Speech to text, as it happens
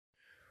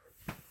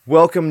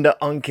Welcome to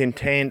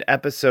Uncontained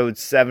episode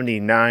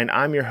 79.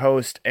 I'm your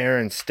host,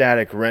 Aaron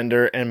Static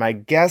Render, and my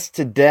guest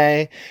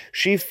today,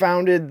 she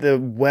founded the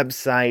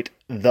website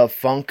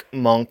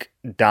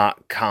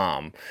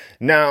thefunkmonk.com.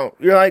 Now,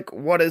 you're like,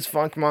 what is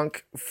Funk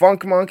Monk?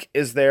 Funk Monk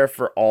is there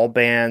for all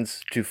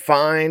bands to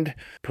find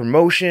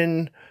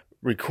promotion,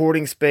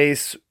 recording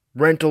space,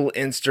 rental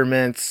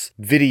instruments,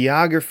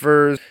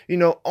 videographers,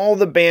 all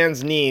the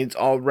band's needs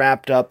all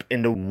wrapped up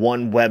into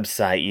one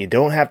website. You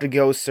don't have to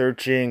go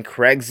searching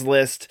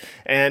Craigslist,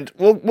 and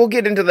we'll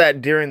get into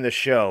that during the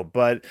show,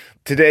 but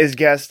today's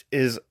guest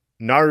is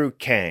Naru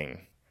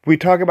Kang. We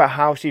talk about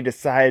how she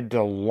decided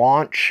to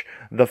launch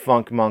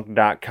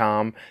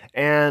thefunkmonk.com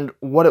and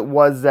what it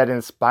was that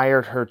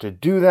inspired her to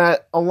do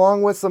that,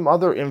 along with some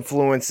other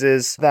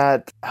influences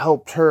that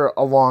helped her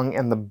along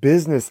in the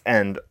business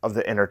end of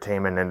the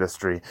entertainment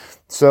industry.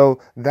 So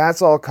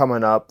that's all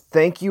coming up.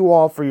 Thank you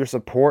all for your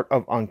support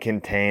of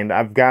Uncontained.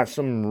 I've got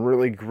some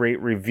really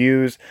great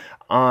reviews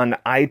on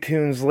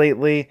iTunes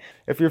lately.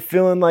 If you're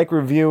feeling like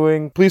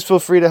reviewing, please feel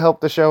free to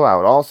help the show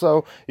out.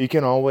 Also, you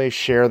can always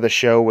share the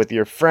show with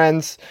your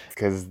friends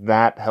because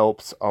that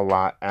helps a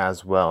lot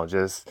as well.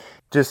 Just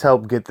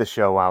help get the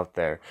show out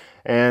there.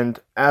 And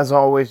as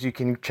always, you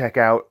can check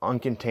out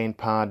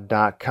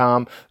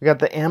uncontainedpod.com. We got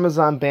the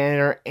Amazon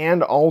banner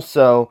and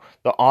also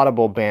the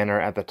Audible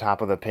banner at the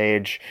top of the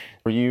page.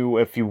 For you,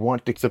 if you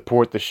want to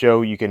support the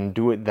show, you can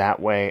do it that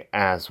way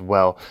as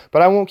well.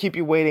 But I won't keep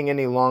you waiting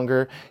any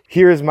longer.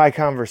 Here is my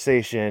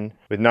conversation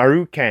with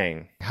Naru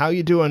Kang. How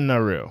you doing,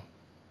 Naru?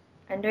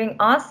 I'm doing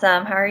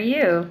awesome. How are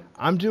you?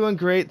 I'm doing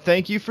great.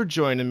 Thank you for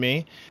joining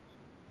me.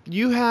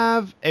 You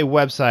have a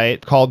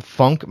website called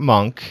Funk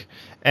Monk,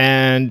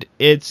 and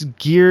it's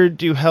geared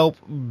to help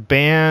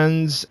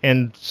bands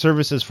and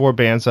services for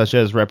bands such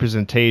as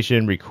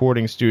representation,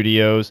 recording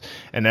studios,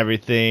 and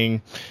everything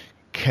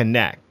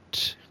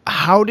connect.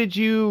 How did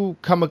you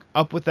come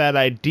up with that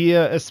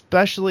idea,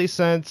 especially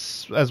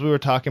since, as we were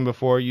talking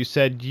before, you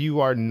said you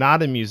are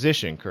not a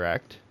musician,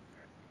 correct?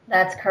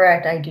 That's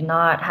correct. I do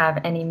not have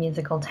any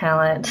musical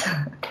talent.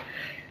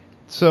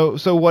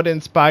 So what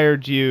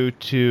inspired you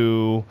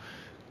to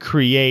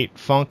create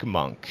Funk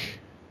Monk?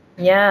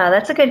 Yeah,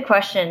 that's a good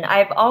question.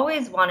 I've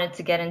always wanted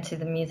to get into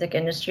the music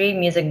industry,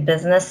 music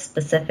business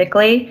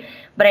specifically,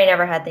 but I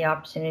never had the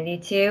opportunity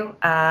to.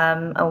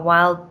 A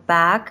while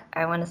back,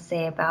 I want to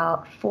say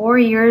about 4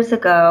 years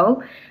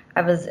ago,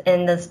 I was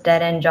in this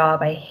dead-end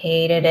job. I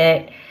hated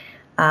it.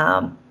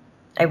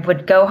 I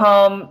would go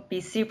home, be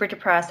super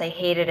depressed. I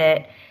hated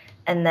it.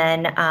 And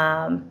then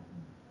I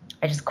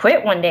just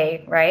quit one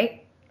day,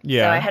 right?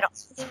 Yeah. So I had all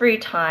this free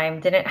time,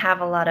 didn't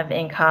have a lot of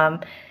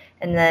income.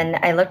 And then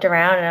I looked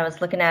around and I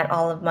was looking at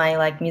all of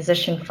my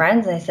musician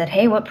friends. And I said,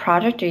 hey, what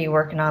project are you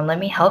working on? Let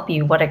me help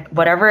you.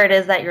 Whatever it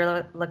is that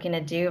you're looking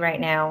to do right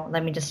now,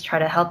 let me just try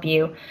to help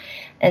you.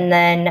 And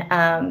then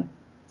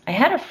I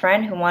had a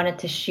friend who wanted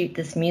to shoot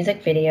this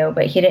music video,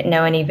 but he didn't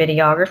know any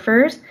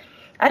videographers.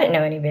 I didn't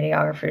know any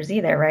videographers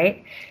either,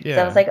 right? Yeah.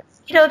 So I was like,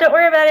 don't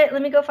worry about it.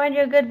 Let me go find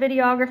you a good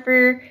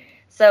videographer.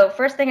 So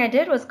first thing I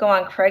did was go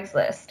on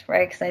Craigslist,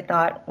 right? Because I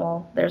thought,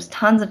 well, there's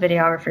tons of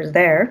videographers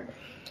there.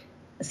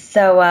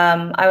 So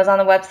I was on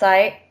the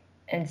website,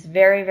 and it's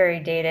very, very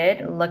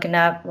dated, looking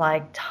up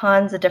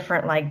tons of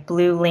different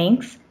blue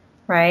links,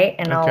 right?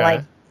 And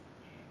I'll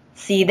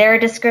see their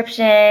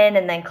description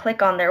and then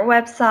click on their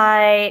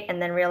website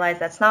and then realize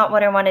that's not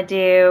what I want to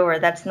do, or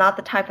that's not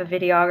the type of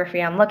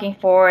videography I'm looking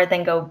for.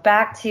 Then go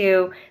back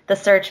to the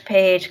search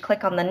page,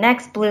 click on the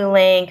next blue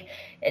link.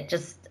 It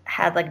just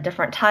had a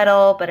different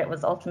title, but it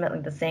was ultimately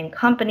the same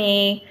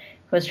company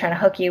who was trying to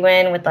hook you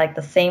in with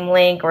the same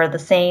link or the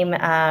same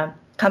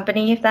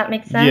company, if that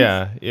makes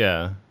sense.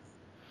 Yeah.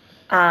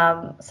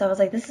 So I was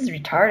like, this is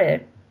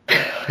retarded.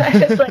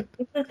 I was like,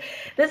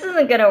 this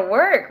isn't gonna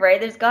work,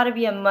 right? There's got to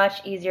be a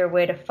much easier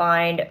way to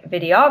find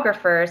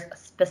videographers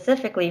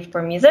specifically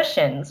for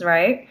musicians,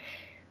 right?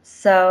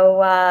 So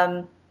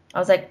I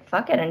was like,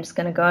 fuck it, I'm just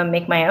gonna go and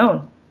make my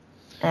own.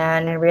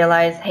 And I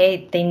realized,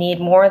 hey, they need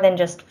more than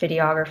just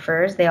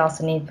videographers. They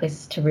also need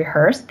places to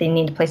rehearse. They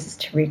need places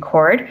to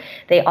record.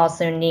 They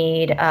also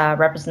need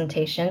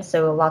representation,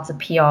 so lots of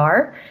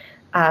PR.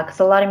 Because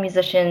a lot of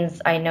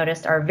musicians, I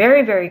noticed, are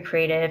very, very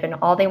creative, and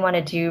all they want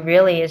to do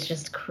really is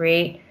just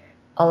create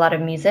a lot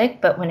of music.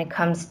 But when it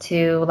comes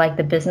to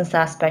the business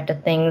aspect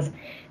of things,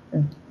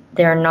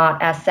 they're not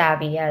as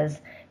savvy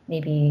as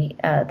maybe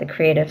the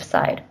creative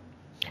side.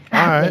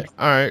 All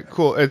right,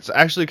 cool. It's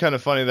actually kind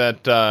of funny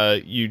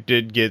that you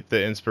did get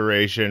the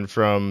inspiration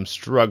from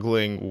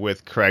struggling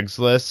with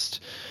Craigslist.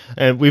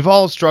 And we've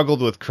all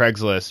struggled with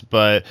Craigslist,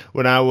 but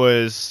when I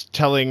was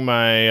telling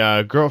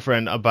my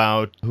girlfriend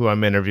about who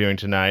I'm interviewing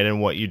tonight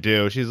and what you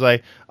do, she's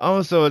like,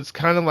 oh, so it's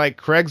kind of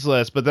like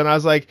Craigslist. But then I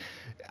was like,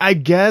 I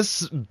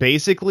guess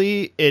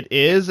basically it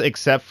is,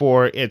 except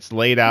for it's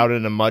laid out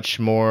in a much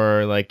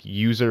more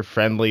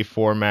user-friendly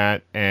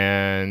format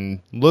and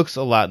looks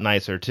a lot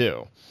nicer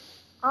too.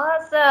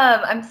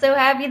 Awesome. I'm so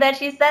happy that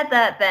she said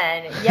that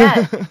then.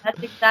 Yes,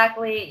 that's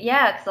exactly,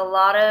 yeah, because a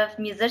lot of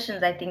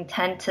musicians, I think,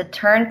 tend to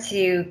turn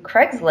to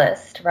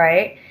Craigslist,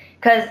 right?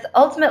 Because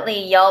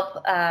ultimately,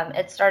 Yelp,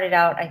 it started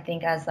out, I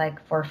think, as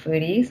like for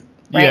foodies.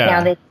 Right now,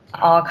 Yeah. they have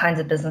all kinds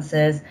of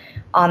businesses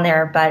on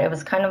there, but it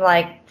was kind of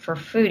like for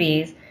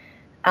foodies.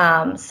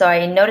 So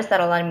I noticed that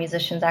a lot of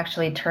musicians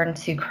actually turn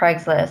to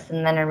Craigslist,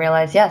 and then I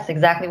realized, yes,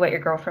 exactly what your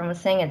girlfriend was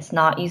saying. It's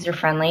not user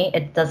friendly.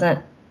 It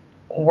doesn't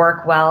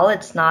work well.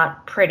 It's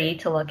not pretty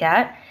to look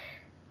at.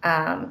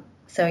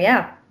 So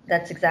yeah,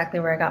 that's exactly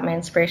where I got my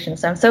inspiration.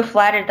 So I'm so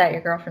flattered that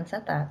your girlfriend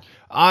said that.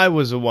 I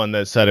was the one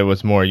that said it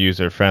was more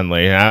user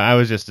friendly. I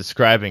was just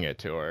describing it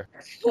to her.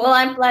 Well,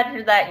 I'm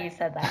flattered that you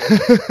said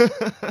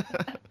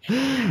that.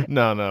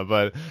 No,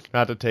 but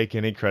not to take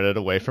any credit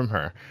away from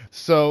her.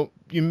 So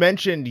you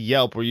mentioned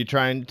Yelp. Were you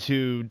trying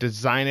to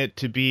design it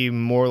to be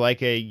more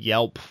like a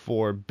Yelp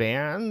for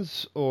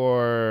bands,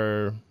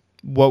 or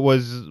what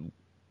was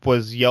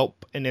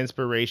Yelp an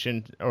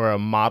inspiration or a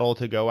model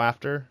to go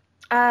after?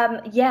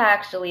 Yeah,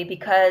 actually,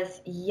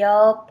 because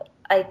Yelp,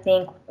 I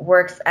think,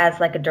 works as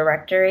like a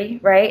directory,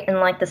 right? In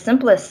like the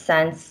simplest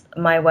sense,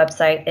 my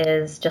website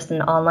is just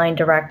an online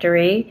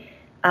directory,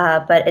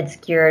 but it's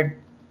geared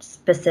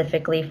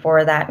specifically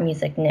for that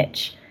music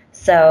niche.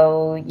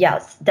 So,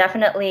 yes,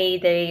 definitely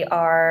they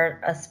are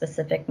a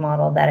specific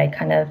model that I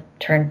kind of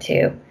turn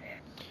to.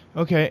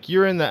 Okay,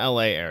 you're in the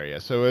LA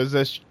area. So is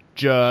this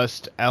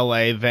just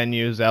LA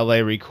venues,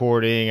 LA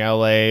recording,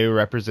 LA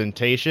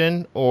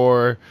representation,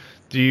 or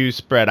do you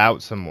spread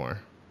out some more?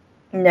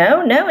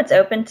 No, no, it's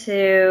open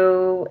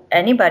to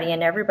anybody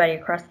and everybody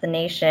across the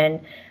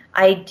nation.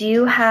 I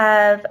do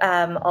have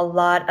a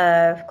lot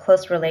of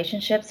close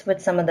relationships with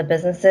some of the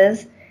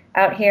businesses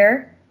out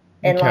here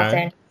in Los Okay.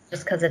 Angeles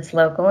just because it's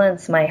local and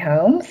it's my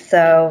home.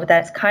 So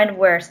that's kind of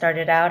where I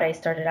started out. I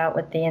started out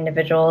with the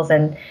individuals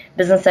and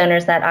business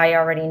owners that I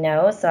already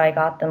know. So I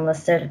got them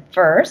listed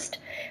first.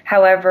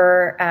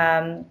 However,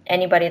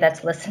 anybody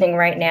that's listening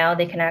right now,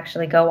 they can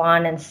actually go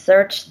on and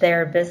search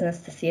their business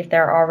to see if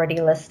they're already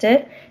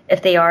listed.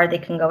 If they are, they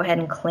can go ahead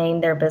and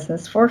claim their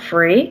business for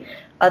free.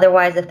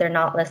 Otherwise, if they're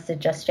not listed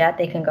just yet,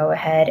 they can go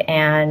ahead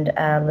and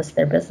list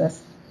their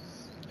business.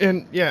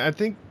 And yeah, I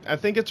think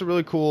it's a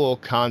really cool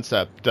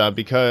concept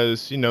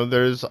because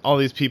there's all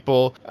these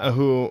people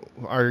who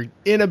are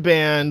in a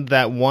band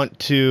that want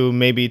to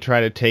maybe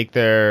try to take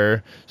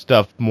their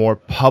stuff more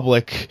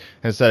public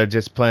instead of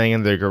just playing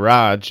in their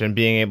garage and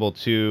being able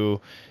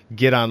to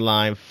get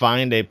online,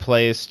 find a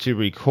place to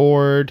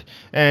record,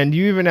 and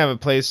you even have a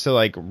place to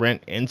like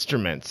rent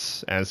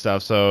instruments and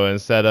stuff. So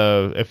instead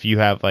of if you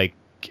have like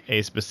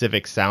a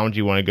specific sound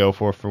you want to go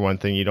for one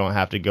thing, you don't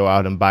have to go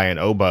out and buy an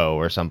oboe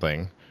or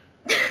something.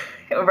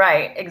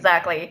 Right,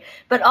 exactly.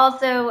 But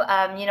also,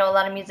 a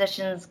lot of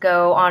musicians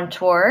go on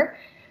tour.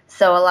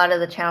 So a lot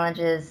of the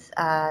challenges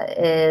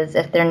is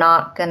if they're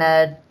not going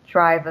to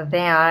drive a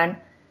van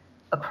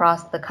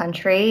across the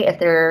country, if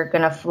they're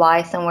going to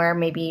fly somewhere,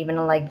 maybe even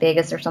in like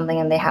Vegas or something,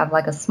 and they have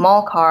like a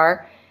small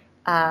car,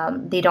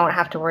 they don't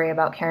have to worry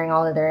about carrying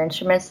all of their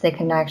instruments. They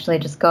can actually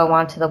just go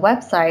onto the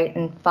website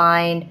and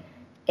find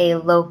a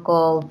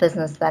local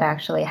business that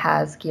actually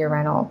has gear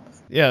rental.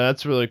 Yeah,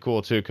 that's really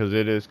cool too, because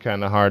it is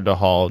kind of hard to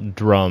haul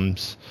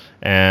drums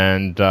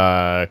and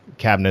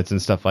cabinets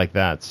and stuff like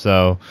that.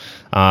 So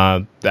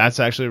that's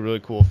actually a really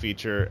cool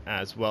feature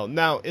as well.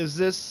 Now, is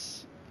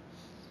this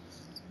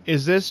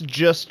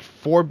just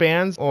for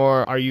bands,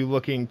 or are you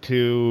looking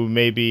to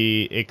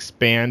maybe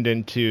expand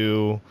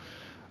into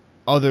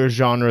other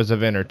genres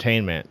of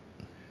entertainment?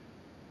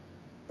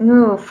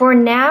 Ooh, for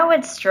now,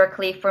 it's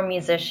strictly for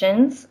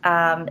musicians.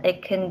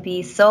 It can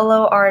be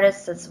solo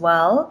artists as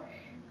well,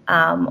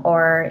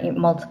 or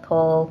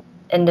multiple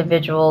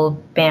individual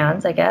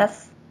bands, I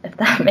guess, if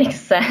that makes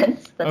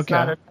sense. That's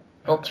not Okay. a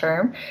technical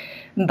term.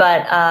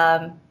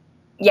 But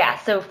yeah,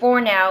 so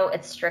for now,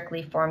 it's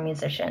strictly for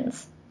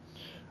musicians.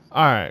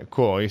 All right,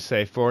 cool. You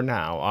say for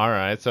now. All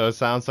right. So it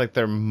sounds like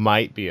there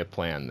might be a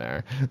plan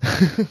there.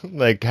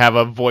 Like have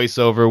a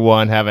voiceover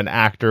one, have an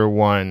actor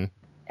one.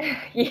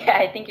 Yeah,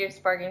 I think you're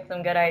sparking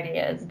some good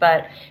ideas.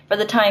 But for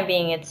the time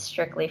being, it's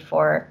strictly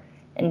for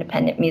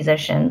independent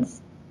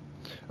musicians.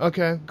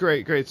 Okay,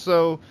 great, great.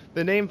 So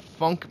the name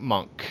Funk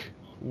Monk,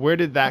 where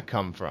did that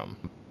come from?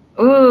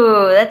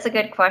 Ooh, that's a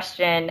good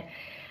question.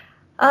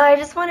 I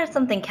just wanted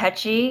something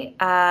catchy.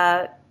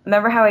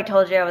 Remember how I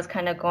told you I was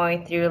kind of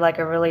going through like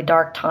a really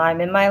dark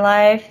time in my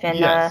life, and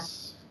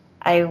Yes.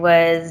 I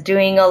was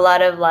doing a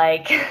lot of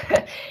like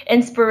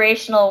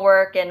inspirational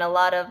work and a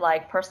lot of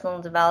like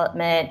personal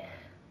development,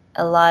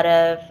 a lot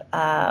of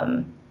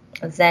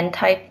Zen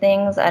type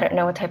things. I don't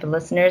know what type of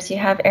listeners you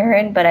have,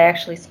 Aaron, but I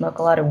actually smoke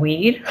a lot of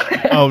weed.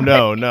 Oh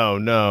no, no,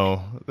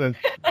 no.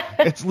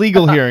 It's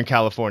legal here in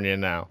California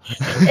now.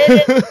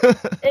 It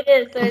is. It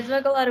is. So I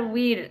smoke a lot of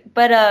weed,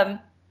 but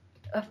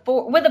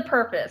for with a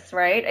purpose,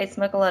 right? I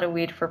smoke a lot of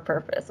weed for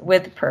purpose,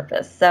 with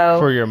purpose. For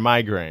So, your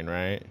migraine,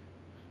 right?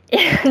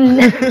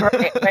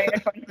 right, right,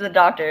 according to the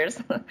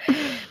doctors.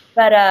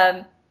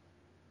 But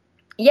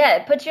Yeah,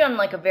 it puts you on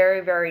like a very,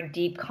 very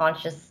deep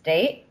conscious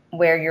state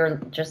where you're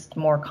just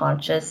more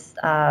conscious.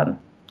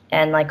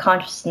 And like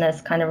consciousness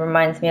kind of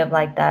reminds me of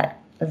like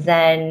that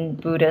Zen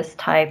Buddhist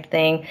type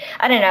thing.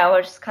 I don't know, I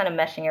was just kind of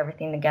meshing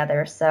everything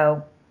together.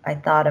 So I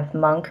thought of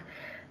monk.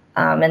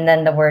 And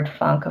then the word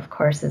funk, of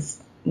course,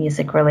 is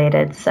music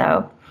related.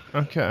 So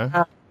Okay.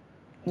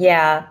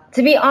 yeah,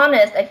 to be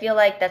honest, I feel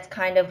like that's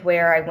kind of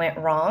where I went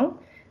wrong.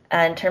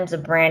 In terms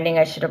of branding,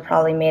 I should have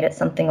probably made it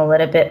something a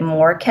little bit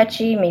more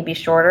catchy, maybe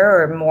shorter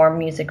or more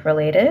music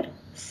related.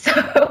 So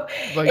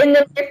Like, in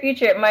the near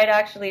future, it might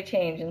actually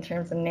change in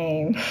terms of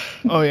name.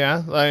 oh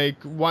yeah,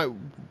 like what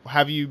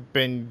have you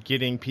been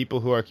getting people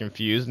who are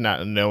confused,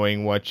 not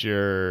knowing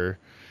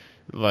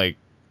like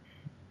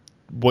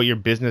what your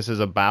business is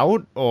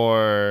about,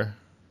 or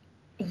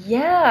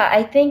Yeah,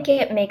 I think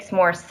it makes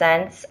more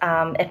sense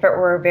if it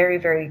were very,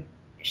 very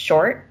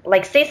short.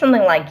 Like say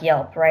something like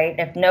Yelp, right?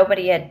 If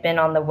nobody had been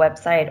on the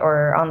website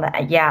or on the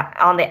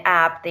on the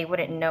app, they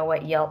wouldn't know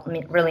what Yelp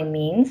really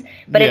means.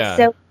 But it's yeah.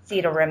 so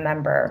easy to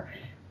remember,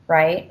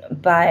 right?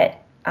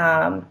 But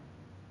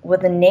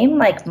with a name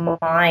like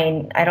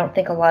mine, I don't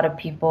think a lot of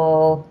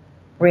people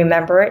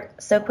remember it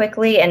so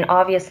quickly. And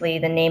obviously,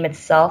 the name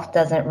itself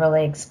doesn't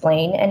really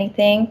explain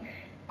anything.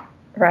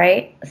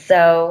 Right?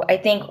 So I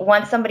think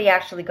once somebody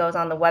actually goes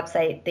on the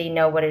website, they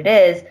know what it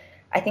is.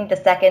 I think the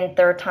second,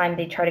 third time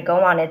they try to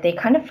go on it, they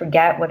kind of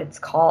forget what it's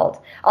called.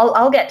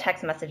 I'll get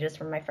text messages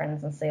from my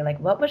friends and say like,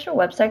 "What was your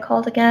website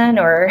called again?"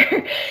 Or,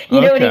 you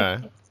know what I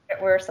mean?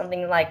 Okay. Where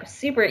something like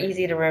super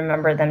easy to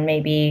remember, then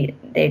maybe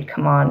they'd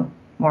come on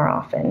more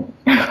often,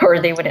 or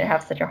they wouldn't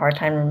have such a hard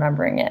time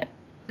remembering it.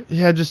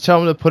 Yeah, just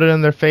tell them to put it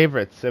in their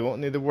favorites. They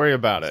won't need to worry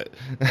about it.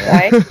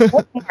 Right?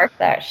 Bookmark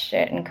that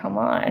shit and come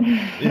on.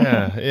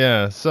 Yeah,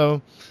 yeah.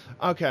 So,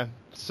 okay.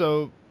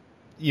 So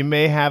you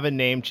may have a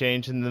name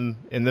change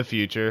in the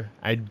future.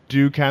 I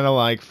do kind of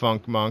like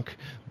Funk Monk,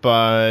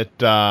 but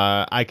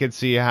I could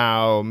see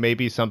how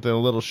maybe something a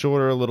little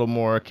shorter, a little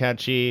more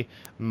catchy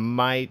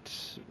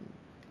might,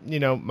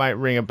 might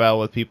ring a bell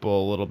with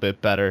people a little bit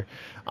better.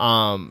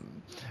 Um,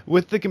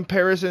 with the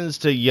comparisons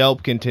to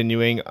Yelp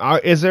continuing,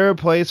 is there a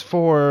place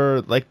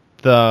for like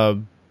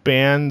the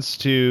bands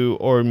to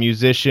or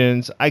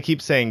musicians? I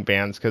keep saying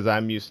bands because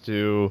I'm used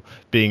to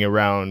being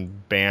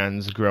around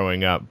bands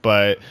growing up,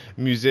 but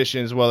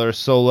musicians, whether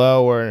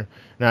solo or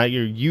not,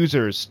 your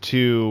users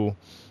to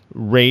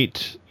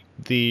rate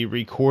the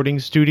recording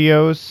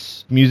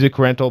studios, music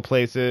rental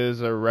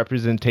places, or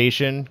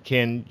representation.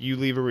 Can you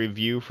leave a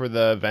review for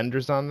the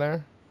vendors on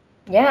there?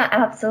 Yeah,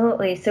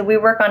 absolutely. So we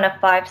work on a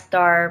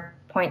five-star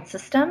point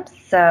system.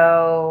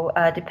 So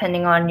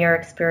depending on your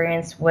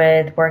experience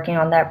with working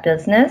on that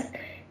business,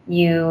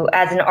 you,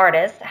 as an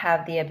artist,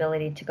 have the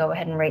ability to go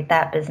ahead and rate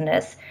that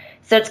business.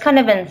 So it's kind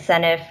of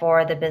incentive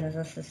for the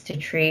businesses to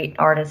treat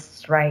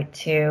artists right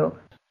too.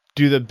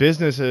 Do the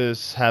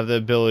businesses have the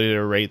ability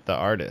to rate the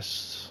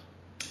artists?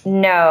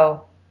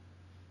 No,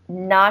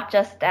 not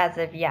just as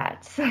of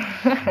yet.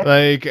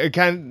 Like,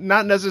 kind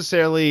not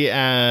necessarily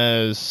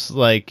as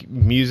like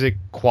music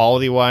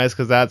quality wise,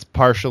 because that's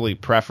partially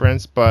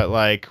preference, but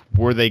like,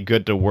 were they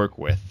good to work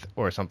with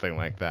or something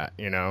like that?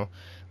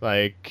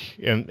 Like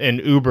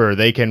in Uber,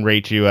 they can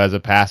rate you as a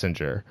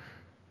passenger.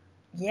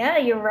 Yeah,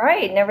 you're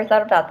right. Never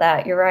thought about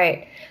that. You're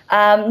right.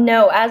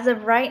 No, as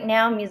of right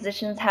now,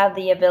 musicians have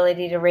the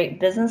ability to rate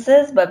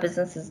businesses, but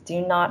businesses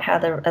do not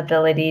have the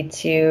ability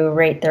to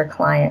rate their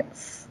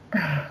clients.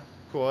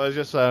 Cool. I was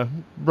just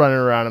running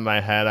around in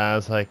my head. I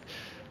was like,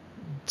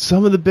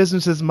 some of the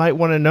businesses might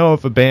want to know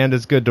if a band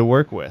is good to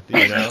work with,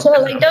 So,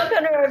 like, don't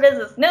come to our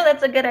business. No,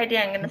 that's a good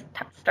idea. I'm going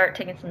to start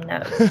taking some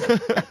notes.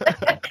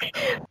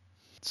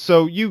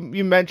 So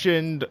you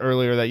mentioned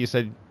earlier that you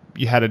said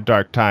you had a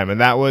dark time, and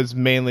that was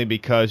mainly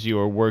because you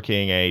were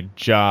working a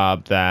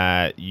job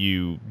that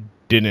you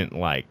didn't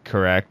like,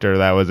 correct? Or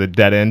that was a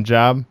dead end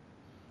job?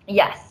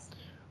 Yes.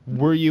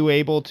 Were you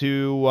able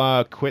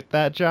to quit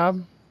that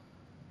job?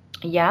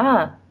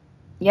 Yeah.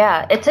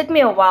 Yeah. It took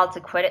me a while to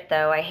quit it,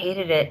 though. I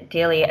hated it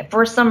dearly.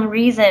 For some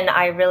reason,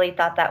 I really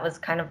thought that was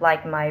kind of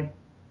like my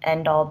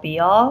end all be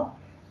all.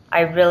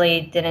 I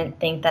really didn't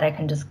think that I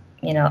can just,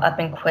 up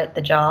and quit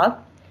the job,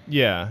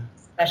 Yeah.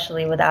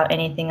 especially without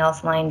anything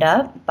else lined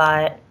up.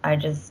 But I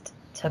just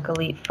took a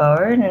leap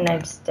forward and I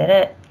just did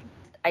it.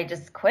 I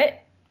just quit.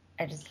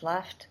 I just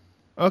left.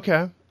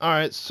 Okay. All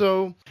right.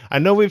 So I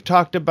know we've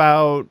talked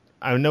about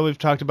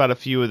a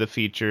few of the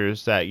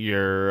features that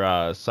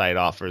your site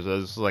offers,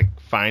 as like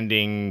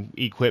finding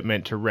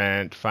equipment to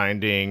rent,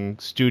 finding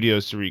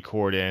studios to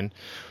record in.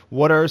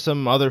 What are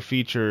some other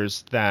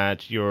features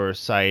that your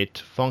site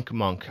Funk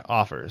Monk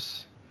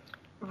offers?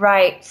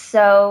 Right.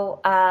 So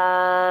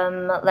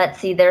let's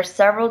see. There's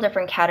several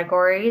different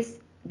categories.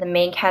 The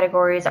main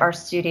categories are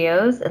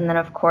studios, and then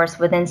of course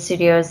within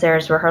studios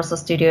there's rehearsal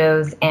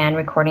studios and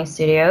recording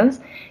studios,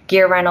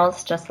 gear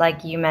rentals, just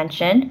like you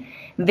mentioned,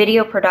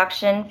 video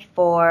production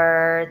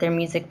for their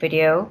music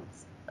videos,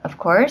 of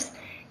course,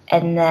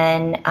 and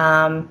then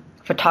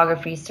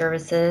photography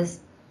services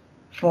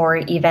for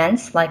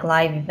events like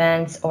live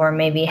events or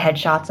maybe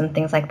headshots and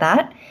things like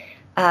that.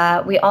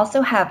 We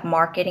also have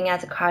marketing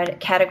as a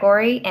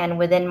category, and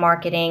within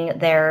marketing,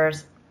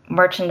 there's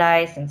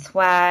merchandise and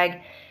swag,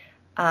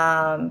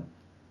 um,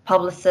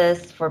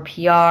 publicists for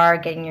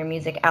PR, getting your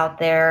music out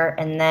there,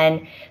 and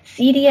then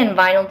CD and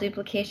vinyl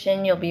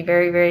duplication. You'll be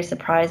very, very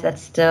surprised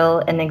that's still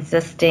an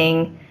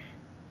existing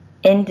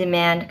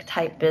in-demand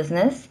type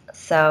business.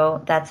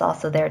 So that's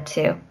also there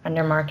too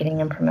under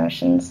marketing and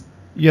promotions.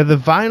 Yeah, the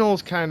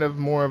vinyl's kind of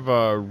more of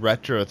a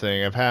retro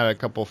thing. I've had a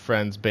couple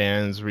friends'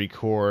 bands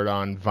record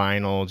on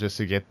vinyl just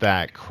to get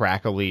that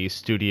crackly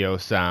studio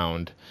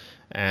sound,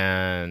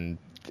 and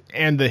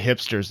the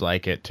hipsters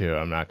like it too.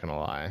 I'm not gonna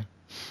lie.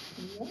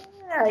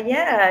 Yeah,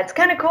 yeah, it's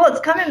kind of cool.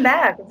 It's coming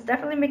back. It's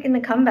definitely making the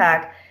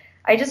comeback.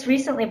 I just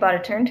recently bought a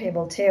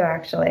turntable too,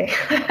 actually.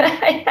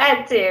 I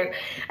had to.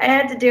 I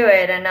had to do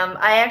it. And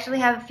I actually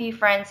have a few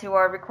friends who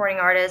are recording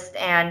artists,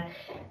 and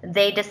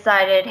they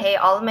decided, hey,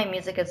 all of my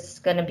music is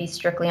going to be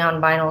strictly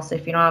on vinyl. So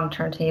if you don't have a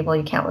turntable,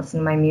 you can't listen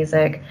to my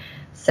music.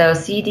 So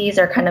CDs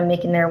are kind of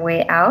making their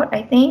way out,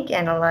 I think,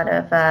 and a lot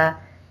of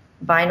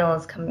vinyl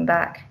is coming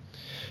back.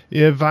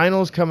 Yeah,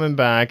 vinyl's coming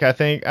back. I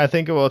think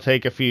it will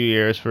take a few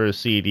years for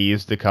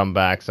CDs to come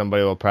back.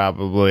 Somebody will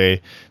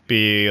probably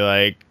be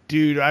like,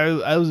 "Dude,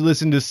 I was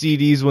listening to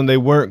CDs when they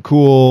weren't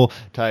cool,"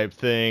 type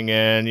thing,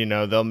 and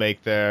they'll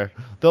make their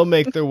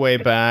way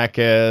back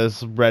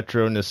as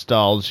retro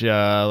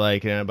nostalgia,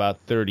 like in about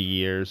 30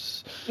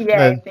 years. Yeah, I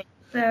Then think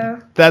so.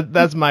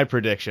 that's my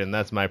prediction.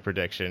 That's my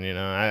prediction.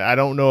 I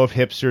don't know if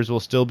hipsters will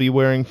still be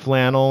wearing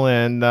flannel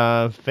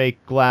and fake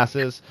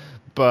glasses,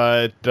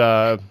 but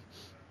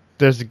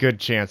there's a good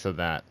chance of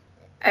that.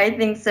 I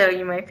think so.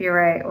 You might be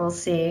right. We'll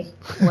see.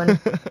 When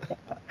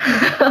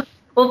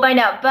we'll find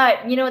out.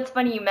 But it's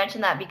funny you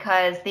mentioned that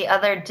because the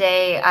other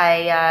day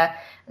I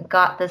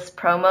got this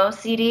promo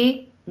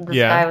CD. This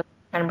Yeah. guy was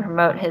trying to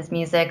promote his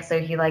music, so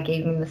he like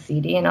gave me the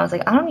CD, and I was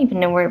like, I don't even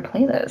know where to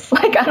play this.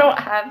 Like, I don't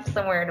have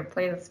somewhere to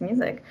play this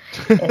music,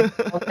 and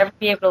I'll never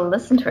be able to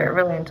listen to it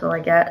really until I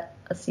get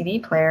a CD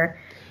player.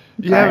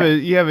 But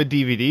You have a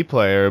DVD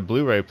player, a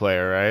Blu-ray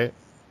player, right?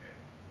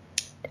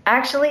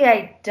 actually,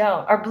 I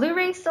don't. Are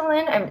Blu-rays still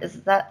in?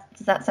 Does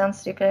that sound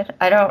stupid?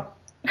 I don't.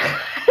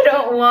 I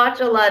don't watch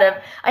a lot of.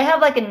 I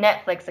have like a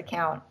Netflix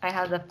account. I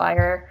have the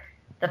Fire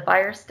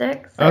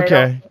Stick, so I don't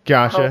Okay, hold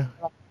gotcha.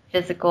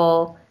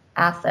 physical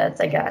assets,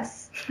 I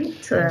guess.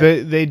 To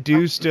They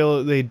do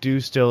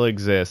still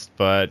exist,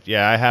 but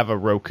yeah, I have a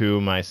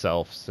Roku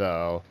myself,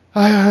 so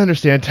I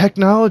understand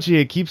technology.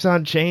 It keeps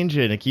on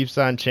changing. It keeps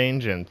on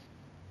changing.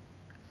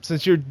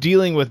 Since you're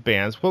dealing with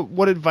bands,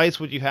 what advice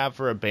would you have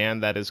for a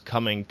band that is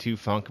coming to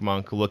Funk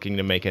Monk looking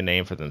to make a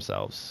name for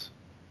themselves?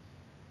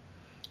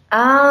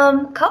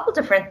 couple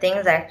different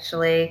things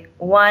actually.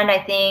 One, I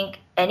think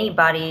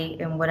anybody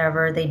in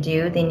whatever they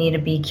do, they need to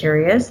be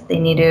curious. They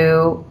need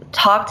to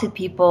talk to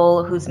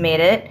people who's made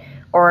it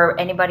or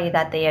anybody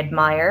that they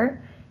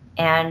admire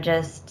and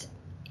just,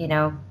 you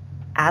know,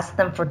 ask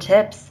them for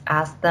tips,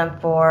 ask them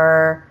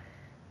for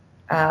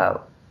uh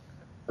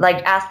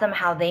ask them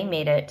how they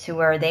made it to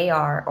where they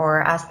are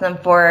or ask them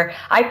for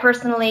I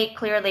personally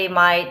clearly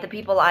my the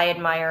people I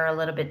admire are a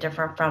little bit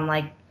different from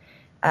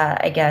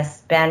I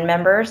guess, band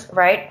members,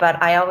 right?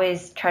 But I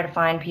always try to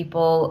find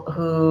people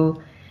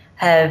who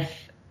have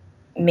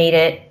made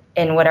it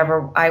in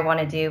whatever I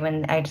want to do.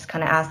 And I just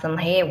kind of ask them,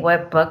 hey,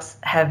 what books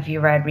have you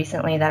read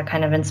recently that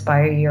kind of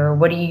inspire you? Or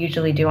what do you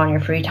usually do on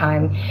your free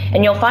time?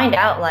 And you'll find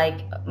out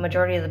like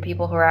majority of the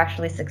people who are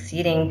actually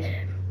succeeding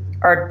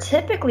are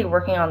typically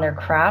working on their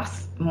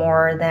crafts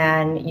more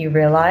than you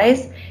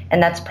realize.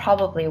 And that's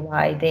probably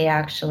why they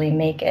actually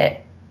make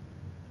it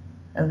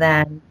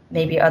than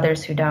maybe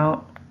others who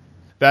don't.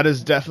 That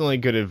is definitely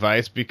good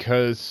advice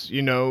because,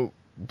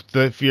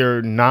 if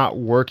you're not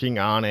working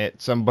on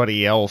it,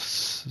 somebody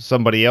else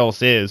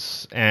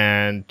is,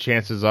 and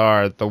chances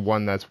are the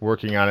one that's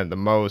working on it the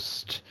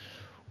most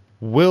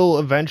will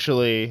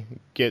eventually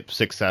get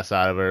success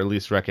out of it, or at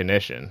least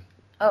recognition.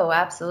 Oh,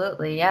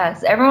 absolutely.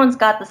 Yes. Everyone's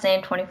got the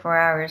same 24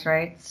 hours,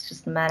 right? It's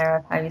just a matter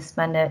of how you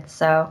spend it.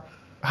 So,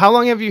 How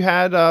long have you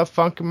had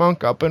Funk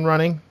Monk up and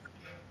running?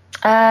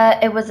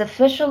 it was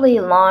officially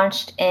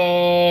launched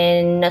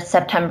in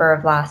September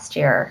of last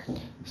year.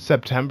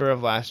 September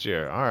of last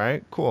year. All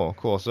right, cool,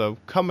 cool. So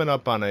coming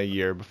up on a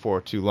year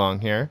before too long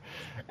here.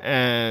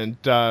 And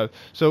so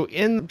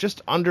in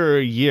just under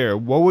a year,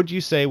 what would you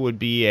say would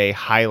be a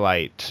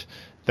highlight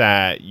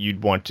that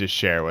you'd want to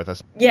share with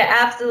us? Yeah,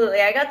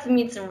 absolutely. I got to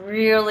meet some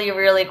really,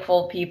 really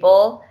cool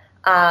people.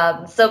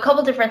 So a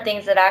couple different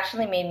things that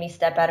actually made me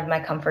step out of my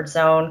comfort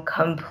zone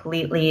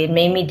completely. It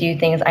made me do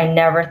things I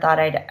never thought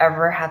I'd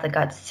ever have the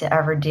guts to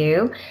ever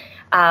do.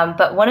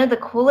 But one of the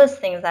coolest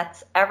things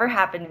that's ever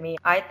happened to me,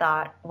 I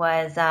thought,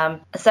 was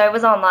so I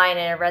was online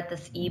and I read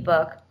this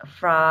ebook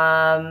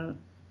from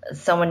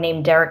someone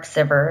named Derek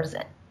Sivers.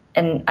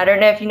 And I don't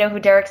know if you know who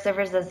Derek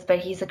Sivers is, but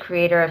he's a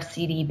creator of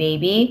CD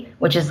Baby,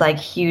 which is like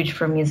huge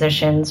for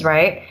musicians,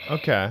 right?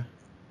 Okay.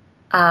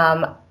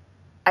 Um,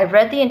 I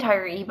read the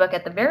entire ebook.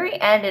 At the very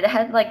end, it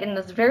had like in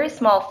this very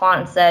small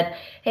font said,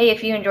 "Hey,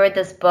 if you enjoyed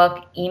this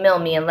book, email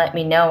me and let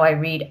me know. I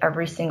read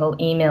every single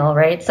email,"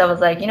 right? So I was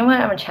like, you know what?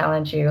 I'm gonna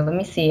challenge you. Let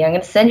me see. I'm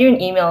gonna send you an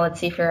email. Let's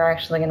see if you're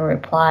actually gonna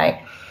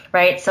reply,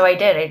 right? So I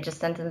did. I just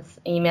sent this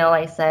email.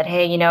 I said,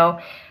 "Hey,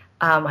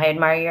 I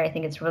admire you. I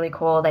think it's really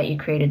cool that you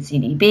created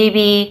CD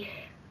Baby.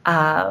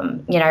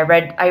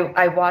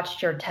 I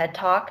watched your TED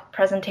Talk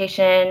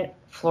presentation,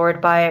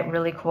 floored by it,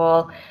 really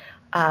cool.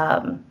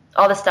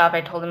 All the stuff.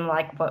 I told him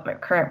like what my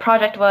current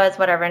project was,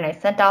 whatever, and I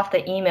sent off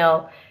the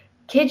email.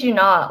 Kid you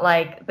not,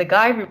 like the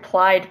guy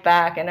replied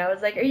back, and I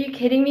was like, "Are you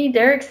kidding me?"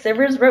 Derek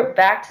Sivers wrote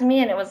back to me,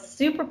 and it was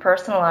super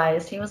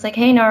personalized. He was like,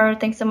 "Hey, Naru,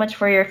 thanks so much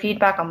for your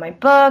feedback on my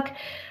book."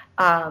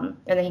 And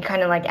then he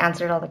kind of like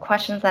answered all the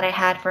questions that I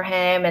had for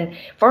him. And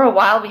for a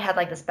while, we had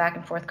like this back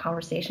and forth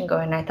conversation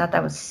going. And I thought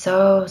that was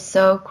so,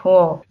 so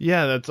cool.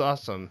 Yeah, that's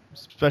awesome.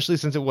 Especially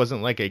since it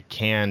wasn't like a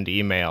canned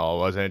email. It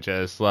wasn't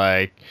just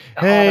like,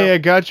 Auto. hey, I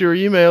got your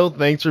email.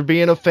 Thanks for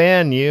being a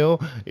fan, you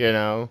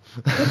know.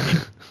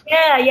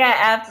 Yeah, yeah,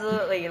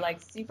 absolutely.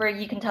 Like super,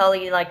 you can tell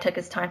he like took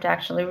his time to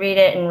actually read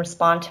it and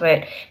respond to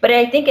it. But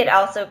I think it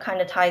also kind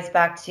of ties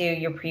back to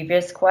your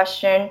previous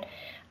question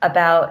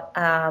about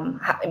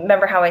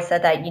remember how I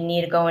said that you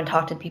need to go and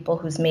talk to people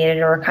who's made it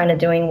or kind of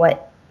doing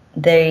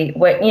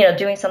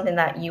doing something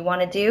that you want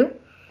to do.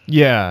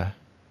 Yeah.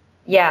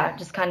 Yeah,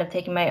 just kind of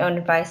taking my own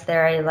advice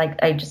there.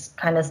 I just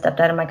kind of stepped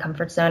out of my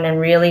comfort zone and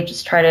really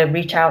just try to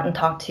reach out and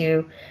talk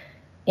to,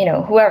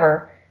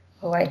 whoever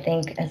who I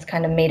think has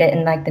kind of made it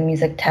in like the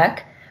music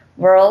tech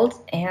world.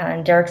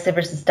 And Derek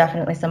Sivers is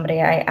definitely somebody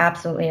I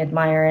absolutely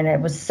admire, and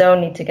it was so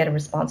neat to get a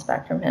response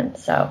back from him.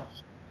 So,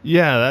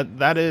 Yeah,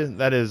 that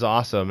is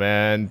awesome.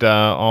 And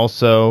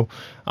also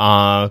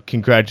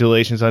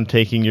congratulations on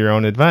taking your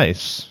own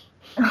advice.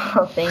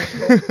 oh, thank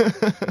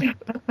you.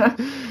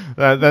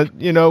 That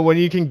when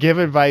you can give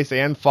advice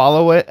and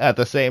follow it at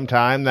the same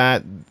time,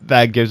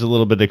 that gives a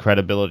little bit of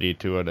credibility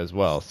to it as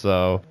well.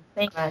 So,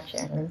 Thank you much,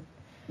 Aaron.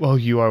 well,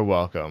 you are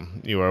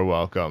welcome. You are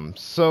welcome.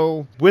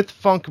 So, with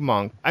Funk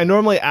Monk, I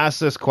normally ask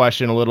this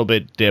question a little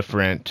bit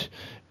different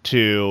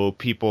to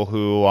people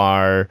who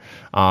are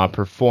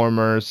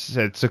performers.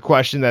 It's a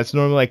question that's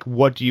normally like,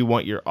 what do you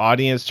want your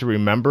audience to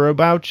remember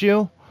about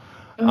you?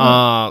 Hmm.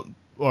 uh,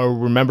 or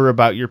remember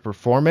about your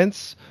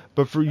performance.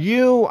 But for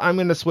you, I'm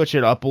going to switch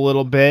it up a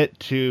little bit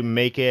to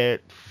make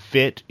it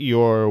fit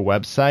your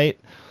website.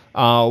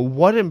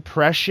 What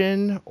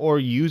impression or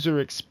user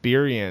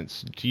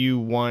experience do you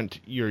want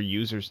your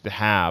users to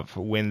have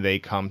when they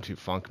come to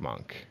Funk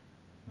Monk?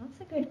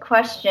 That's a good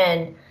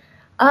question.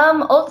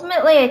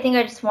 Ultimately, I think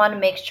I just want to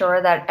make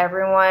sure that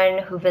everyone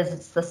who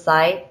visits the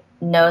site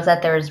knows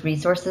that there's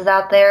resources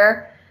out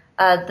there.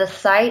 The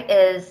site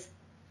is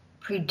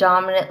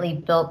predominantly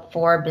built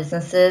for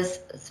businesses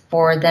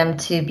for them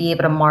to be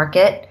able to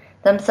market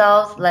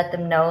themselves, let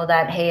them know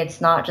that, hey, it's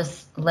not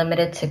just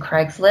limited to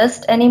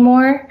Craigslist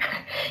anymore.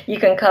 You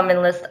can come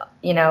and list,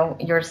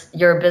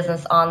 your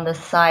business on the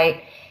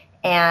site.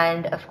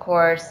 And of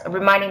course,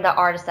 reminding the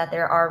artists that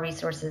there are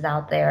resources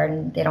out there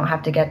and they don't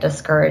have to get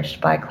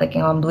discouraged by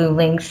clicking on blue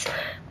links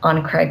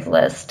on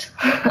Craigslist.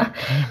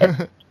 It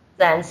makes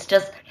sense.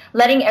 Just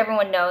letting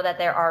everyone know that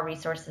there are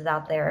resources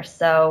out there.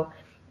 So,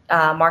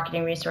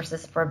 marketing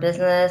resources for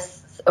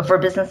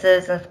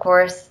businesses, of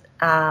course,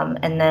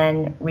 and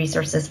then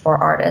resources for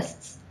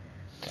artists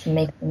to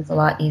make things a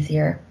lot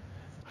easier.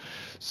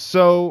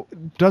 So,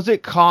 does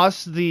it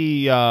cost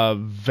the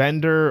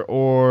vendor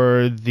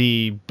or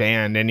the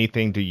band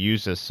anything to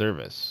use this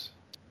service?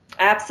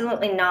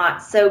 Absolutely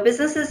not. So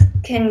businesses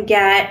can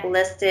get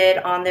listed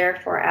on there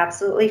for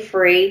absolutely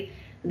free.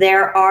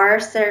 There are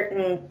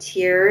certain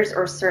tiers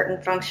or certain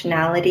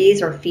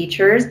functionalities or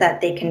features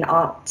that they can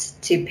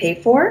opt to pay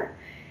for.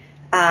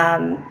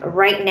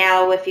 Right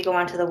now, if you go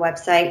onto the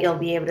website, you'll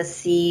be able to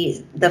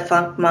see the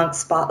Funk Monk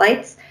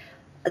spotlights.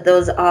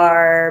 Those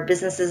are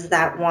businesses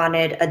that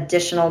wanted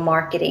additional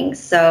marketing.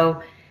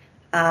 So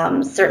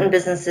certain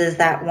businesses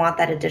that want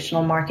that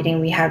additional marketing,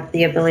 we have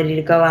the ability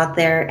to go out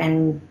there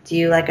and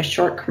do like a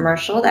short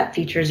commercial that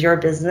features your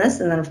business.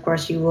 And then, of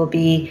course, you will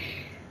be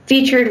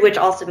featured, which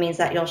also means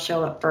that you'll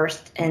show up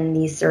first in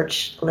the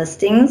search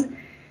listings.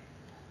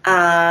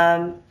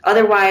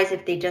 Otherwise,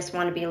 if they just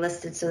want to be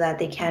listed so that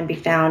they can be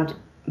found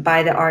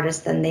by the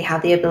artist, then they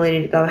have the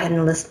ability to go ahead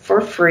and list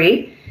for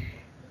free,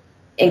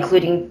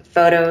 including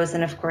photos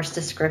and, of course,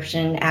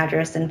 description,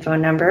 address, and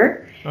phone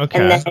number. And Okay.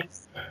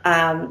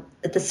 then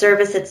the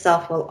service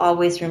itself will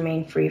always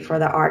remain free for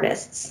the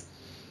artists,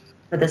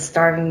 for the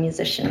starving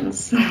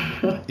musicians.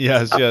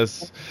 Yes, So,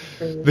 yes.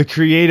 The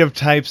creative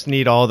types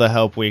need all the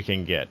help we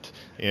can get,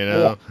 you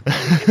yeah. know?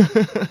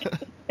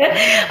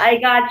 I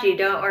got you.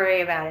 Don't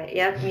worry about it.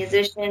 Yep,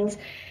 musicians.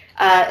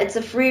 It's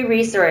a free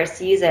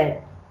resource. Use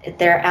it.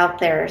 They're out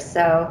there.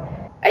 So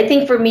I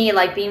think for me,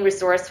 like being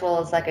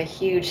resourceful is like a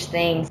huge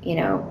thing.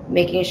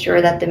 Making sure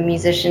that the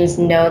musicians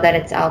know that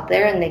it's out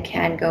there and they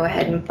can go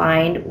ahead and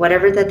find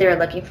whatever that they're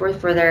looking for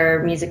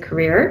their music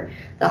career.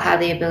 They'll have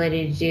the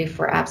ability to do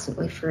for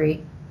absolutely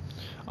free.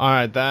 All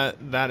right,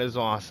 that is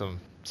awesome.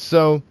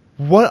 So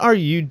what are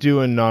you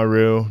doing,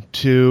 Naru,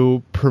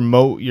 to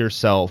promote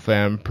yourself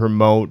and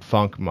promote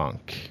Funk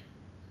Monk?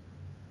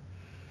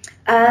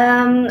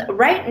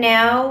 Right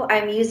now,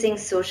 I'm using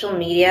social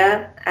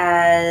media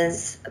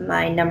as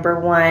my number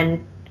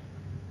one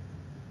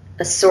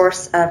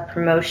source of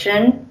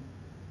promotion.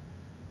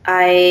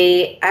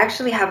 I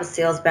actually have a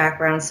sales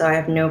background, so I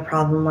have no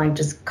problem like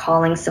just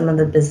calling some of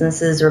the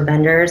businesses or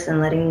vendors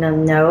and letting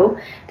them know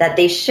that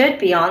they should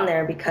be on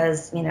there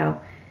because,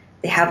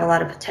 they have a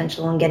lot of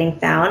potential in getting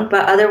found.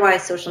 But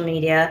otherwise, social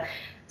media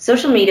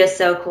is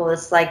so cool.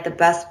 It's like the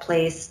best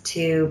place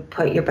to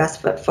put your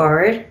best foot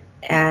forward.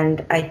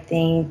 And I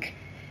think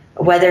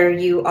whether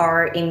you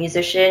are a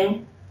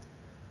musician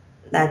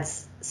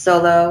that's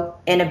solo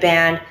in a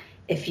band,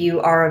 if you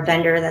are a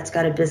vendor that's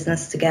got a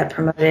business to get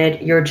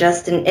promoted, you're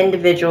just an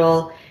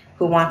individual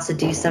who wants to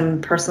do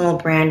some personal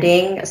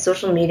branding,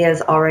 social media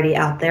is already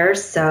out there.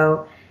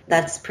 So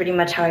that's pretty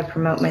much how I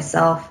promote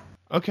myself.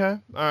 Okay. All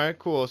right,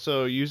 cool.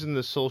 So using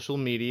the social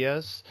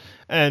medias.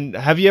 And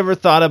have you ever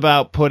thought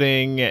about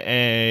putting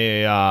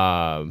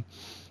I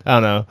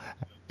don't know,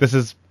 this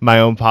is my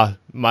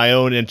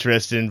own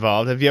interest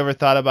involved. Have you ever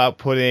thought about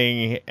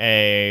putting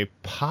a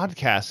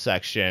podcast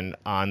section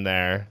on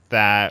there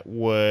that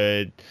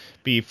would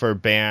be for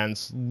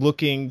bands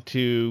looking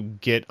to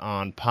get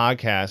on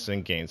podcasts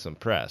and gain some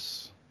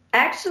press?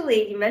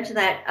 Actually, you mentioned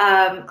that.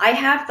 I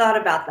have thought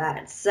about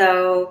that.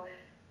 So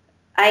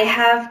I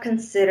have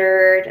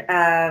considered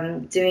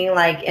doing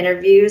like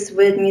interviews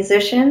with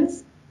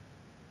musicians,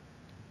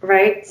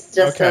 right? Just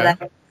so Okay. that I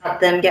can help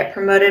them get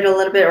promoted a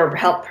little bit or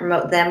help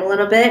promote them a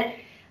little bit.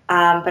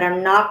 But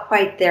I'm not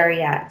quite there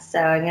yet. So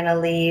I'm going to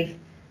leave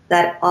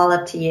that all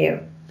up to you.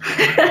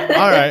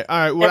 All right, all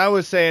right. What I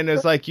was saying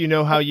is like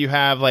how you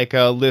have like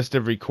a list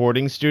of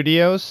recording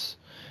studios?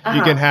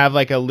 You can Uh-huh. have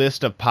like a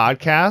list of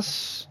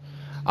podcasts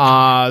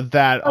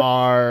that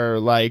are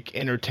like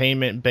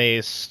entertainment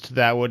based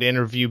that would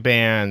interview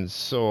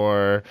bands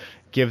or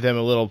give them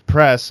a little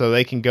press so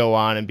they can go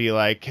on and be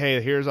like,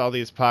 "Hey, here's all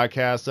these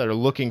podcasts that are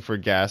looking for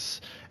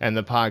guests," and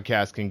the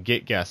podcast can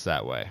get guests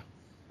that way.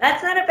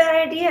 That's not a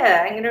bad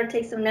idea. I'm going to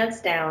take some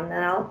notes down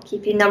and I'll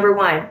keep you number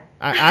one.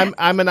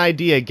 I'm an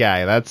idea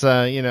guy. That's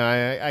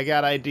I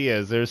got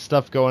ideas. There's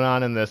stuff going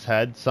on in this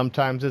head.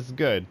 Sometimes it's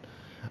good.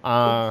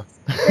 Uh,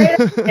 It's a great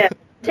idea.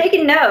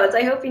 Taking notes.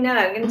 I hope you know.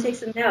 I'm going to take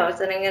some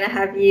notes and I'm going to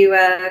have you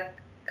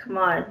come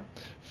on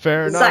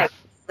Fair the site enough.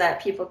 so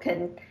that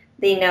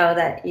they know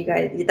that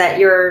that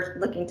you're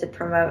looking to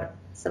promote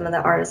some of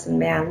the artists and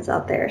bands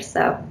out there.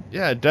 So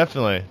Yeah,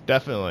 definitely,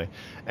 definitely.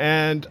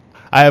 And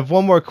I have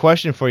one more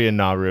question for you,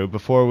 Naru,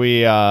 before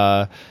we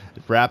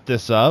wrap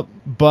this up.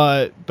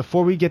 But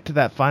before we get to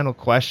that final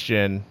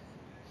question,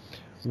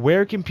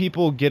 where can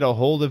people get a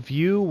hold of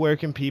you? Where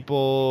can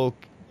people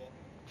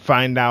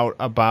find out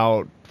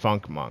about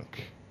Funk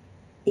Monk?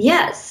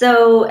 yeah,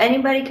 so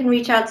anybody can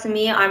reach out to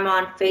me. I'm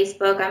on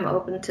Facebook. I'm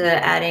open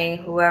to adding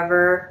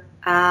whoever,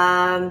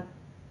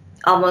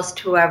 almost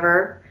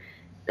whoever.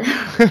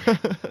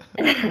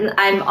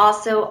 I'm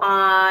also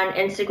on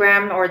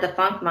Instagram, or the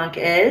Funk Monk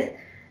is.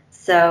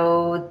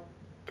 So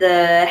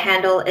the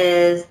handle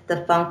is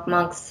the Funk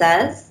Monk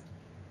says.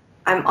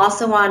 I'm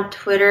also on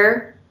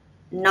Twitter,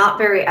 not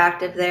very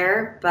active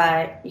there,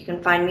 but you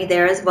can find me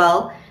there as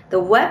well. The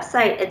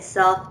website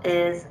itself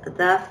is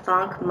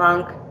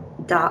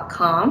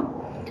thefunkmonk.com.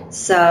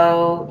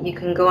 So you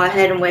can go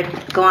ahead and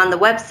go on the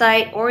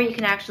website, or you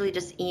can actually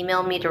just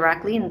email me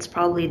directly, and it's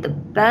probably the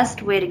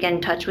best way to get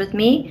in touch with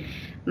me.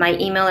 My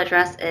email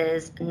address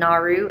is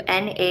naru,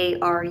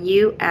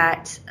 Naru,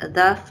 at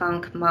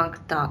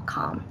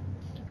thefunkmonk.com.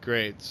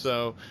 Great.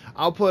 So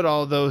I'll put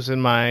all those in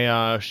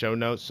my show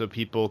notes so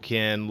people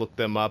can look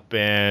them up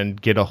and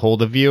get a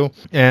hold of you,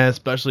 and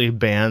especially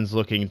bands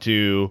looking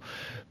to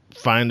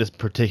find this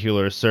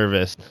particular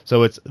service.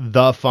 So it's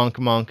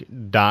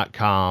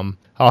thefunkmonk.com.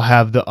 I'll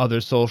have the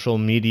other social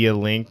media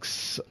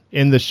links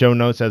in the show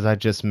notes as I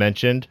just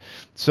mentioned.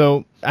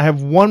 So I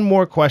have one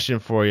more question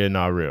for you,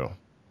 Naru.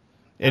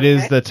 It is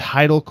Okay. the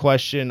title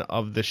question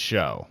of the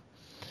show.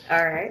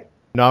 All right.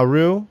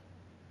 Naru,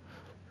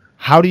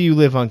 how do you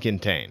live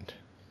uncontained?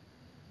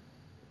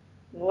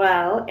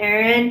 Well,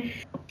 Aaron,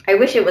 I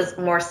wish it was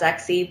more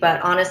sexy,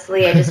 but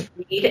honestly, I just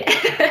read.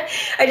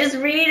 I just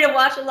read and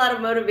watch a lot of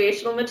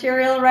motivational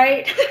material,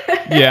 right?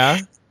 Yeah.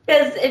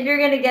 Because if you're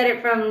going to get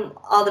it from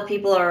all the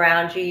people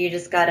around you, you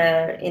just got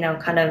to,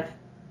 kind of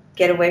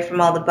get away from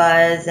all the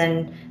buzz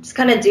and just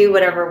kind of do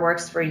whatever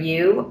works for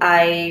you.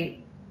 I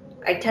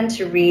tend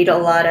to read a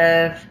lot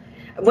of,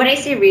 when I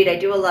say read, I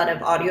do a lot of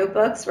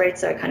audiobooks, right?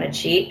 So I kind of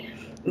cheat.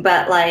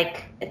 But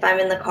like if I'm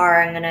in the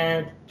car, I'm going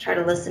to try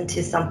to listen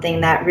to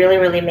something that really,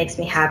 really makes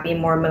me happy,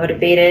 more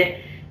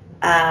motivated.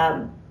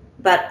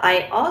 But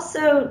I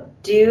also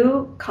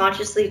do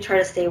consciously try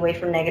to stay away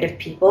from negative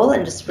people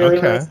and just really,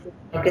 really Okay. stay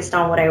focused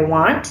on what I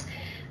want.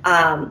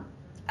 Um,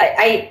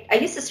 I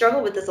used to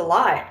struggle with this a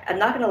lot. I'm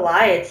not gonna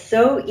lie. It's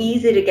so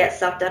easy to get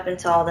sucked up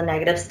into all the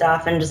negative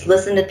stuff and just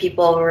listen to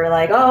people who are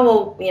like,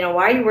 oh, well,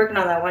 why are you working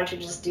on that? Why don't you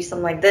just do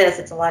something like this?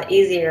 It's a lot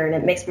easier and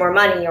it makes more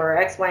money or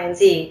X, Y, and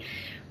Z,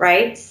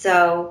 right?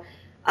 So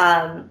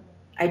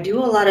I do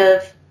a lot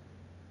of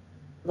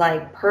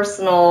like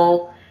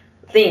personal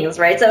things,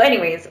 right? So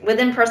anyways,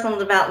 within personal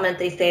development,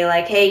 they say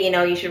like, hey,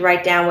 you should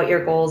write down what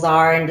your goals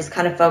are and just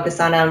kind of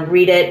focus on them.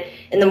 Read it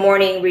in the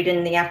morning, read it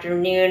in the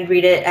afternoon,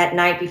 read it at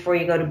night before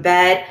you go to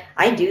bed.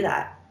 I do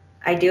that.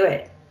 I do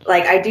it.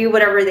 Like I do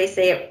whatever they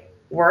say it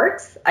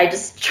works. I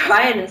just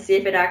try it and see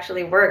if it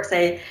actually works.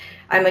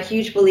 I'm a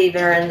huge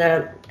believer in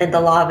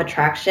the law of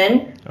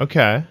attraction.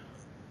 Okay.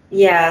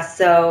 Yeah,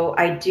 so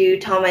I do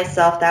tell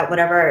myself that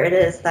whatever it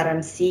is that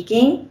I'm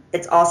seeking,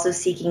 it's also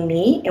seeking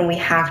me, and we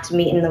have to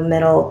meet in the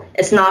middle.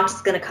 It's not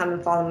just going to come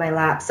and fall in my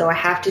lap. So I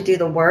have to do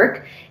the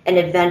work, and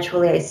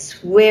eventually, I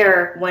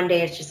swear, one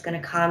day it's just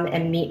going to come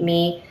and meet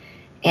me,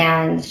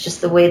 and it's just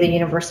the way the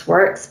universe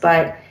works.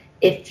 But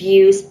if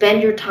you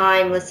spend your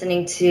time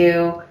listening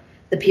to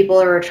the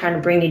people who are trying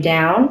to bring you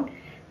down,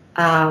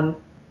 um,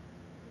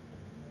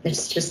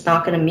 it's just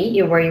not going to meet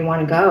you where you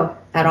want to go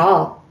at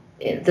all.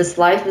 This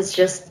life is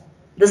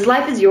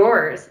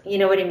yours. You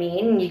know what I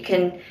mean? You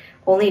can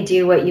only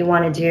do what you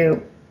want to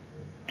do,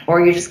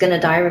 or you're just going to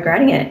die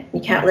regretting it. You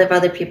can't live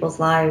other people's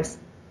lives.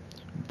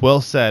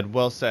 Well said,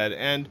 well said.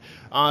 And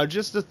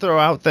just to throw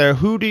out there,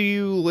 who do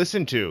you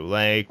listen to?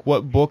 Like,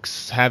 what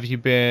books have you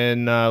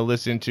been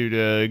listening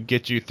to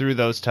get you through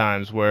those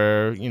times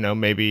where,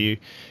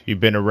 maybe you've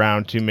been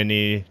around too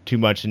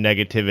much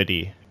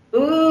negativity?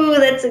 Ooh,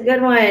 that's a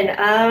good one.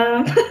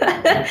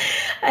 I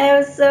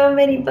have so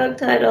many book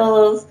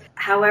titles.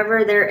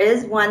 However, there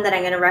is one that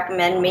I'm going to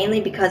recommend mainly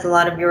because a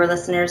lot of your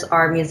listeners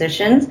are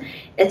musicians.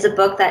 It's a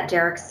book that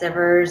Derek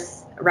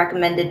Sivers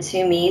recommended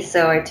to me,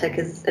 so I took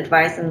his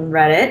advice and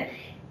read it.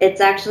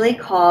 It's actually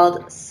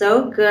called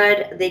So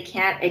Good They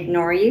Can't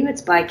Ignore You.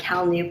 It's by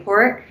Cal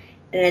Newport,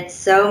 and it's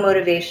so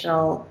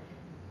motivational.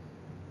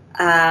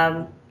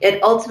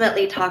 It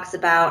ultimately talks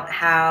about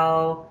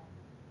how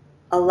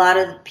a lot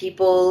of the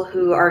people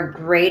who are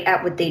great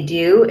at what they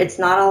do, it's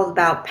not all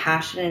about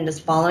passion and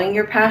just following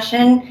your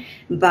passion,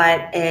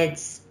 but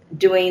it's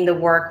doing the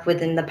work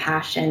within the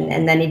passion.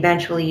 And then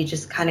eventually you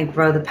just kind of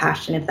grow the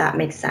passion, if that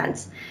makes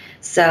sense.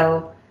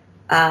 So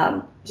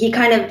he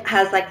kind of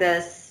has like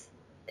this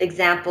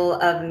example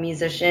of a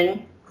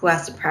musician who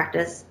has to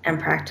practice and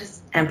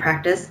practice and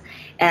practice.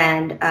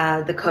 And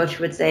the coach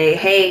would say,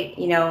 hey,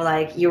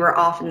 like you were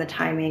off in the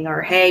timing,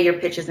 or hey, your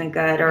pitch isn't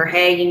good, or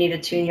hey, you need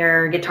to tune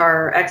your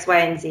guitar X, Y,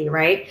 and Z,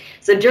 right?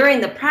 So during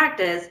the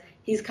practice,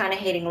 he's kind of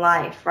hating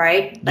life,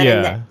 right? But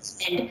in the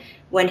end,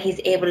 when he's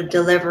able to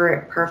deliver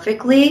it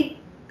perfectly,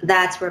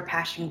 that's where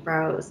passion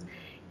grows.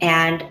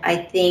 And I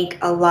think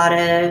a lot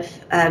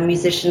of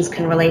musicians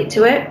can relate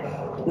to it,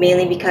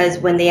 mainly because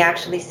when they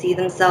actually see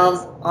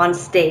themselves on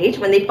stage,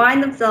 when they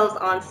find themselves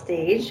on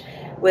stage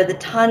with a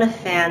ton of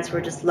fans who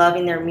are just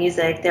loving their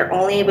music, they're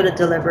only able to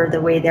deliver the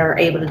way they're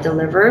able to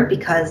deliver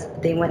because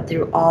they went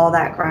through all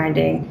that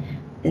grinding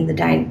in the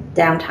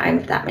downtime,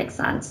 if that makes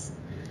sense.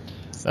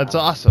 So. That's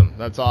awesome.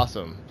 That's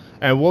awesome.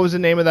 And what was the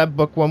name of that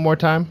book one more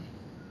time?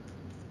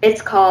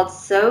 It's called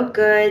So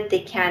Good They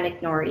Can't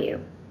Ignore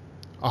You.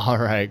 All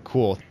right,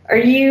 cool. Are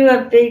you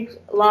a big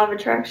Law of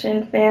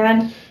Attraction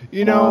fan?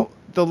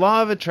 The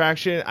Law of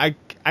Attraction, I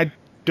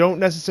don't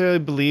necessarily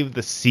believe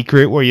the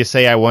secret where you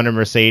say I want a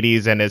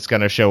Mercedes and it's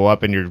going to show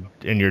up in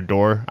your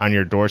door, on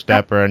your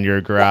doorstep or in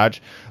your garage.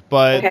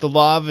 But okay. The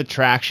Law of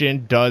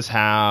Attraction does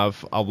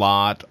have a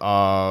lot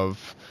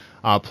of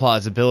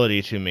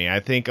plausibility to me. I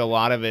think a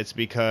lot of it's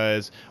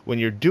because when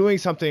you're doing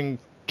something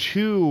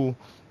to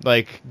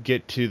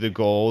get to the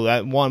goal,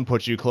 that one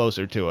puts you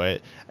closer to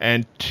it,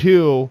 and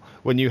two,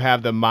 when you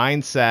have the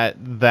mindset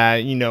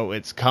that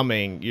it's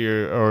coming,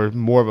 or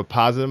more of a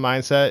positive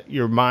mindset,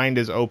 your mind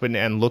is open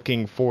and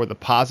looking for the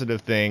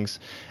positive things,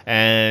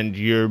 and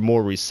you're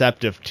more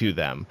receptive to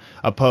them,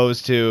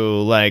 opposed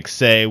to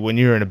say when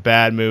you're in a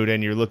bad mood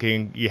and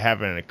you're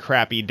having a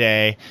crappy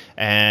day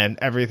and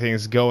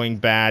everything's going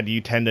bad, you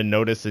tend to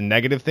notice the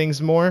negative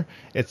things more.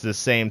 It's the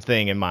same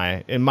thing in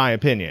my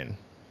opinion.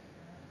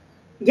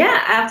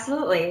 Yeah,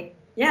 absolutely.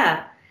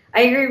 Yeah,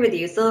 I agree with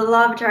you. So the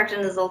law of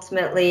attraction is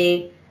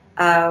ultimately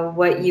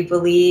what you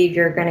believe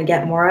you're going to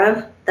get more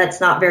of.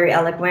 That's not very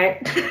eloquent.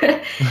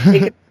 It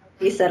could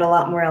be said a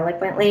lot more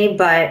eloquently,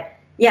 but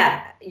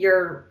yeah,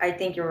 I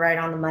think you're right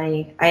on the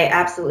money. I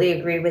absolutely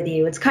agree with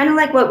you. It's kind of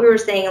like what we were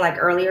saying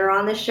earlier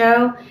on the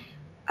show.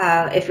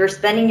 If you're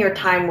spending your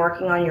time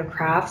working on your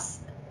crafts,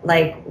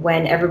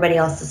 when everybody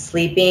else is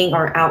sleeping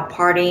or out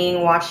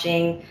partying,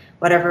 watching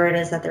whatever it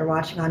is that they're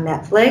watching on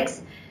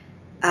Netflix,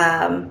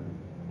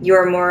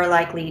 you're more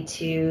likely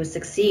to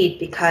succeed,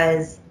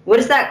 because what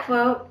is that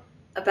quote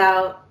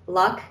about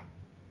luck?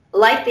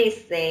 Like they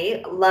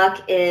say,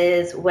 luck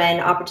is when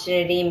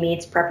opportunity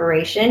meets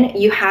preparation.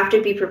 You have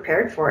to be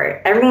prepared for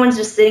it. Everyone's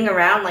just sitting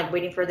around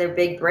waiting for their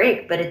big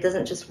break, but it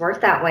doesn't just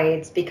work that way.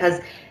 It's because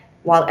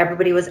while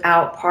everybody was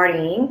out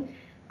partying,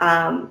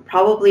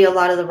 Probably a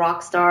lot of the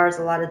rock stars,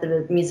 a lot of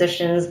the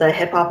musicians, the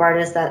hip hop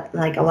artists that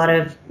like a lot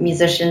of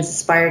musicians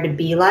aspire to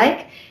be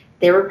like,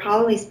 they were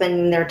probably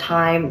spending their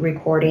time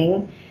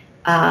recording,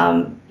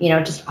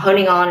 just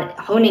honing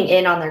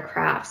in on their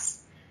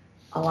crafts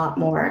a lot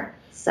more.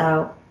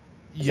 So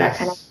does that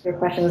kind of Yes. your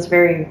question is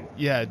very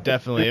Yeah,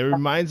 definitely. It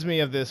reminds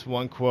me of this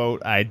one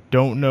quote. I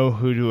don't know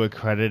who to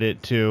accredit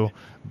it to,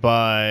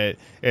 but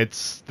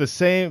it's the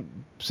same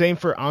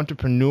for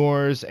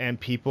entrepreneurs and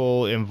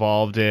people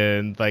involved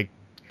in like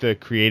the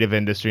creative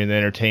industry and the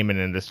entertainment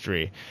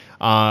industry.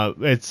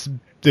 It's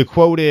the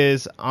quote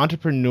is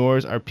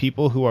entrepreneurs are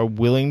people who are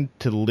willing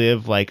to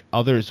live like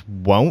others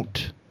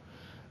won't,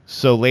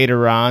 so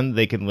later on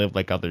they can live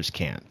like others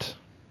can't.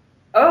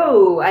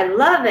 Oh, I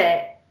love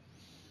it.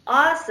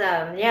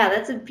 Awesome. Yeah,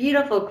 that's a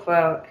beautiful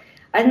quote.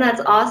 I think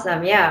that's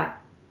awesome. Yeah.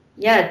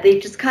 Yeah, they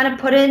just kind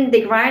of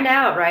they grind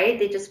out, right?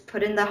 They just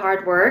put in the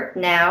hard work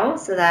now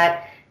so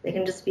that they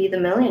can just be the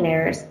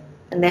millionaires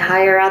and they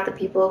hire out the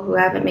people who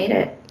haven't made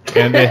it.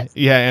 And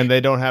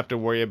they don't have to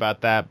worry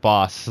about that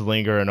boss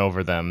lingering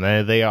over them.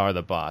 They are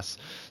the boss.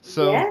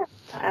 So Yeah,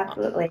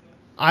 absolutely.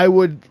 I'd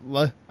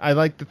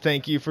like to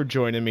thank you for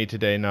joining me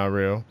today,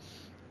 Naru.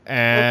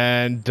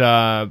 And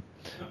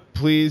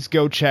please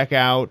go check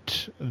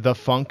out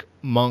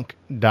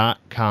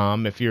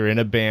thefunkmonk.com if you're in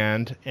a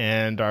band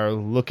and are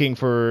looking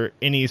for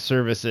any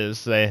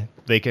services.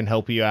 They can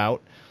help you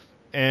out.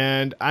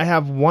 And I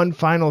have one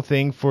final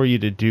thing for you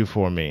to do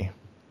for me.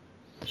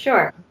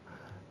 Sure.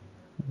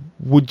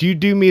 Would you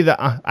do me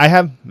the I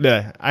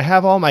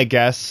have all my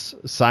guests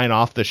sign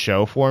off the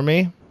show for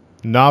me.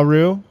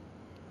 Naru,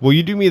 will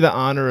you do me the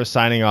honor of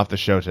signing off the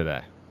show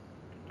today?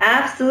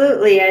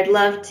 Absolutely, I'd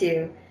love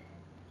to.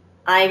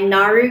 I'm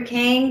Naru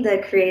Kang,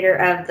 the creator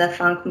of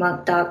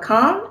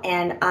thefunkmonk.com,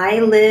 and I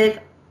live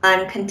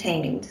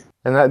uncontained.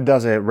 And that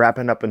does it,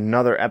 wrapping up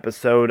another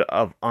episode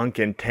of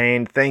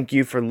Uncontained. Thank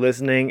you for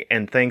listening,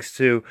 and thanks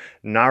to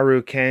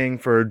Naru Kang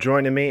for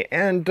joining me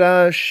and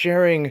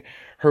sharing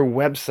her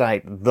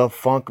website, The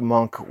Funk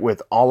Monk,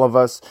 with all of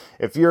us.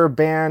 If you're a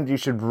band, you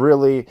should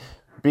really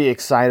be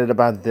excited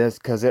about this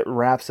because it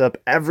wraps up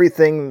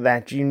everything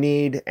that you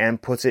need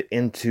and puts it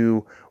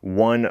into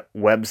one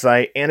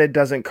website, and it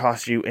doesn't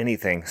cost you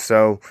anything.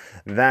 So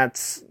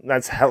that's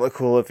hella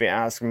cool if you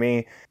ask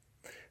me.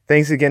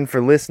 Thanks again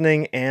for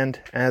listening, and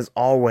as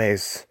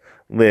always,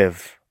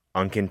 live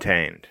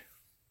uncontained.